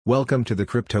Welcome to the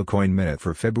Crypto Coin Minute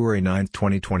for February 9,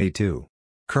 2022.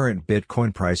 Current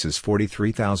Bitcoin price is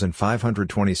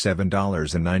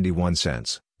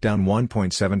 $43,527.91, down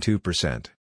 1.72%.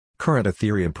 Current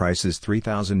Ethereum price is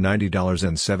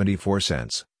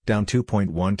 $3,090.74, down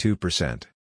 2.12%.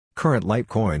 Current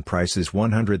Litecoin price is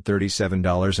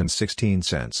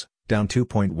 $137.16, down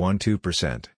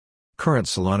 2.12%. Current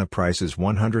Solana price is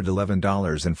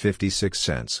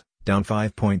 $111.56, down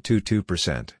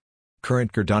 5.22%.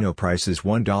 Current Cardano price is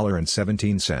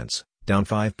 $1.17, down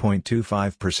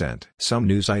 5.25%. Some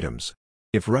news items.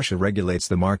 If Russia regulates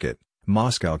the market,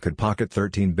 Moscow could pocket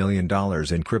 $13 billion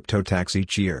in crypto tax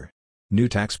each year. New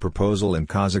tax proposal in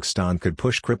Kazakhstan could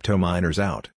push crypto miners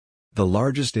out. The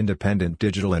largest independent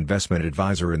digital investment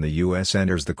advisor in the U.S.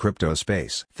 enters the crypto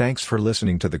space. Thanks for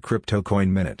listening to the Crypto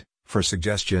Coin Minute. For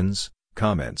suggestions,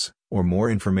 comments, or more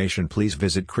information, please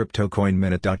visit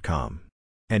CryptoCoinMinute.com.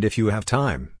 And if you have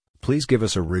time, please give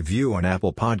us a review on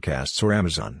Apple Podcasts or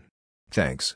Amazon. Thanks.